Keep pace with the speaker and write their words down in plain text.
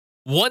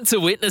Want to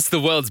witness the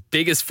world's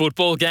biggest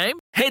football game?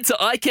 Head to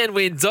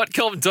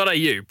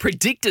iCanWin.com.au,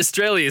 predict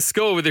Australia's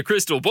score with a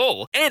crystal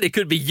ball, and it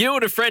could be you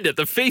and a friend at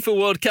the FIFA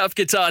World Cup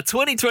Qatar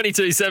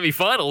 2022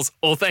 semi-finals,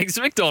 all thanks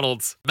to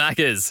McDonald's.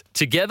 Maccas,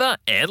 together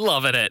and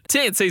loving it.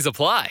 TNCs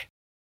apply.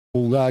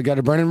 We'll go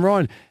to Brennan.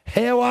 Ryan,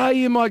 how are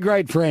you, my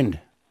great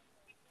friend?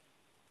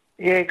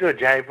 Yeah, good,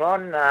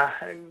 Javon.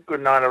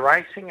 Good night of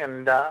racing,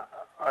 and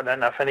I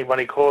don't know if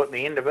anybody caught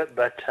the end of it,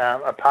 but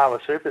a Parlour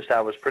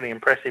Superstar was pretty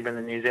impressive in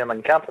the New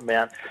Zealand Cup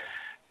about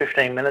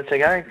 15 minutes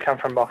ago. Come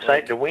from box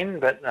 8 to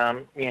win, but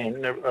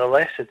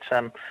nevertheless, it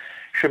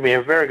should be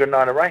a very good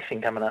night of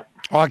racing coming up.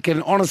 I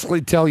can honestly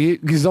tell you,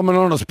 because I'm an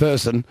honest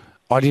person,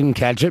 I didn't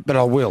catch it, but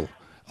I will.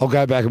 I'll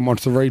go back and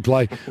watch the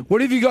replay. What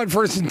have you got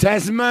for us in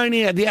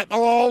Tasmania at the Apple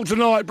Hole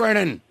tonight,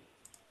 Brennan?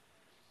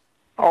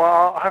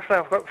 Oh, I've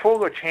got 4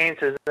 good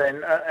chances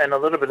and a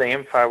little bit of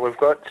info. We've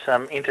got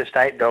some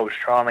interstate dogs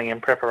trialling in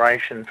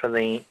preparation for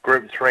the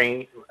Group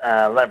 3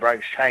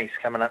 Ladbrokes Chase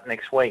coming up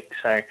next week.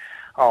 So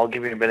I'll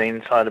give you a bit of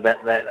insight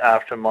about that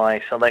after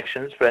my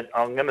selections. But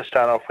I'm going to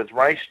start off with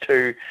race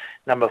 2,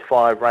 number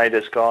 5,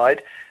 Raiders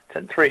Guide. It's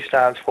at 3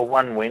 stars for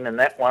 1 win, and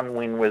that 1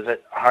 win was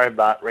at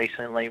Hobart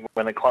recently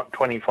when the clock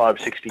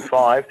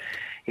 25.65.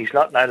 He's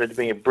not noted to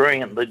be a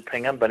brilliant lid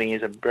pinger, but he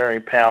is a very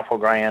powerful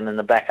greyhound in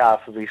the back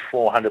half of his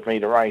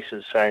 400-metre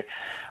races. So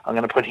I'm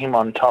going to put him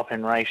on top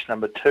in race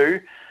number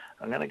 2.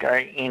 I'm going to go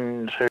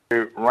into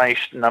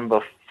race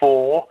number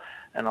 4,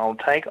 and I'll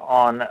take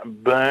on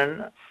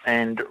Burn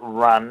and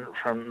Run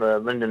from the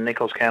Lyndon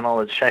Nichols Kennel.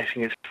 It's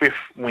chasing its 5th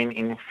win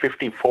in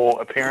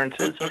 54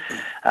 appearances,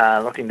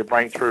 looking to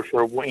break through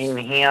for a win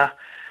here.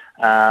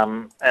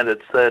 At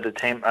its 3rd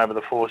attempt over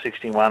the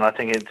 461. I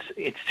think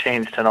it's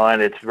chance tonight.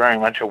 It's very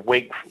much a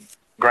weak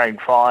grade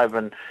 5,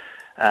 and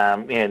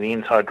the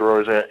inside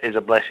draw is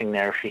a blessing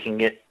there if you can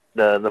get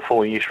the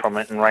full use from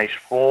it in race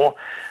 4.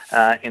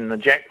 In the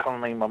Jack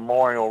Connolly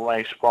Memorial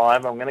race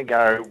 5, I'm going to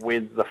go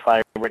with the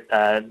favourite,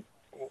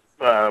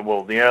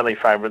 the early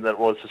favourite that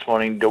was this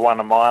morning,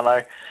 Dewana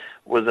Milo.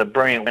 Was a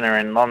brilliant winner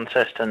in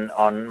Launceston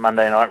on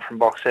Monday night from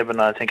box 7.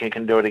 I think he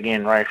can do it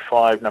again, race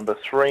 5, number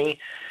 3.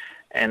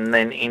 And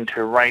then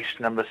into race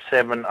number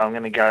 7, I'm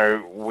going to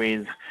go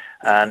with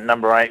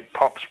number 8,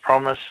 Pop's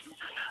Promise.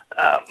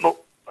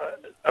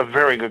 A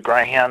very good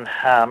greyhound.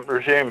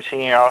 Resumes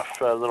here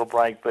after a little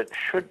break, but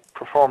should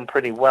perform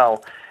pretty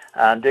well.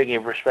 Do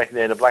give respect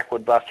there to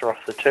Blackwood Buster off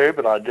the 2,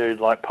 but I do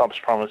like Pop's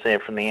Promise there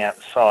from the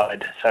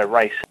outside. So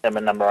race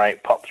 7, number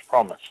 8, Pop's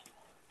Promise.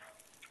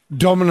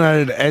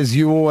 Dominated as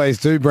you always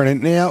do,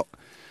 Brennan. Now,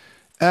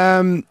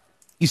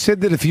 you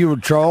said that if you were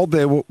trialled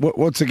there,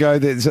 what's the go?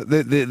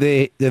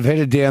 They've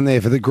headed down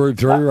there for the Group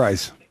 3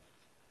 race.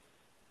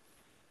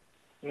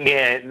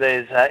 Yeah,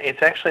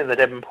 it's actually the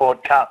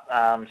Devonport Cup.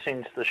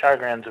 Since the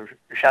showgrounds have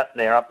shut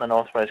there up the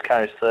northwest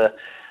coast,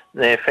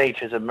 their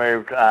features have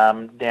moved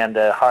down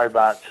to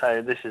Hobart.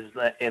 So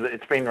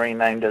it's been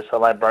renamed as the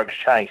Ladbrokes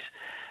Chase.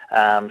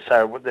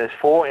 So there's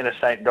 4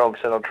 interstate dogs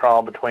that'll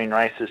trial between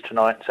races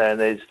tonight. So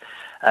there's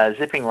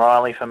Zipping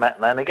Riley for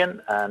Matt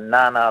Lanigan,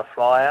 Nana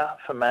Flyer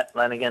for Matt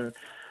Lanigan,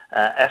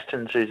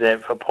 Aston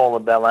Suzette for Paula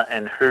Bella,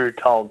 and Who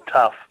Told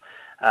Tough.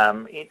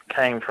 It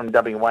came from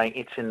WA.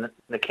 It's in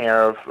the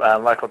care of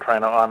local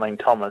trainer Eileen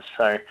Thomas.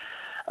 So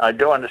I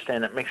do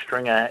understand that Mick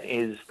Stringer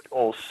is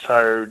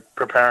also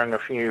preparing a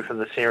few for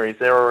the series.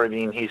 They're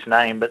already in his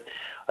name, but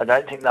I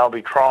don't think they'll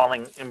be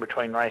trialling in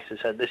between races.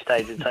 At this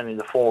stage, it's only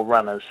the 4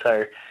 runners.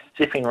 So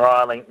Zipping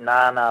Riley,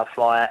 Nana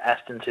Flyer,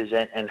 Aston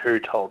Suzette, and Who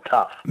Told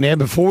Tough. Now,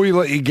 before we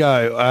let you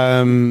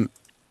go,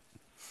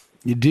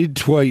 you did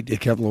tweet a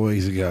couple of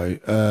weeks ago,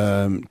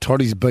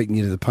 Toddy's beating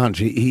you to the punch.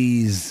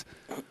 He's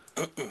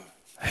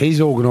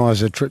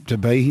organised a trip to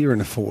be here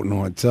in a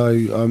fortnight. So,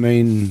 I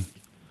mean,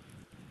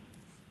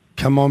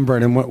 come on,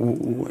 Brennan.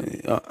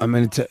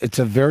 It's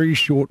a very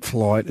short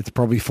flight. It's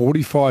probably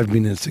 45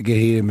 minutes to get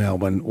here to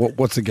Melbourne.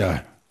 What's the go?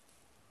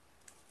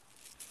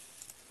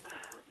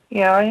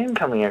 Yeah, I am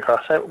coming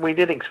across it. We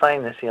did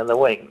explain this the other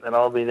week, that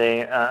I'll be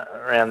there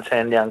around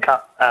Sandown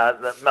Cup,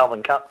 the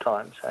Melbourne Cup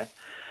time. So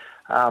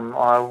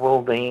I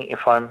will be,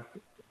 if I'm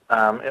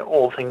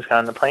all things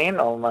going to plan,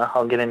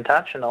 I'll get in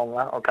touch and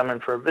I'll come in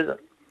for a visit.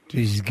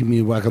 Jesus, give me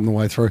a whack on the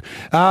way through.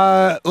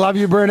 Love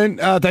you, Brennan.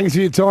 Thanks for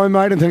your time,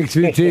 mate, and thanks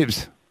for your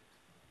tips.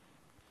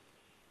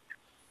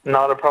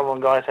 Not a problem,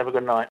 guys. Have a good night.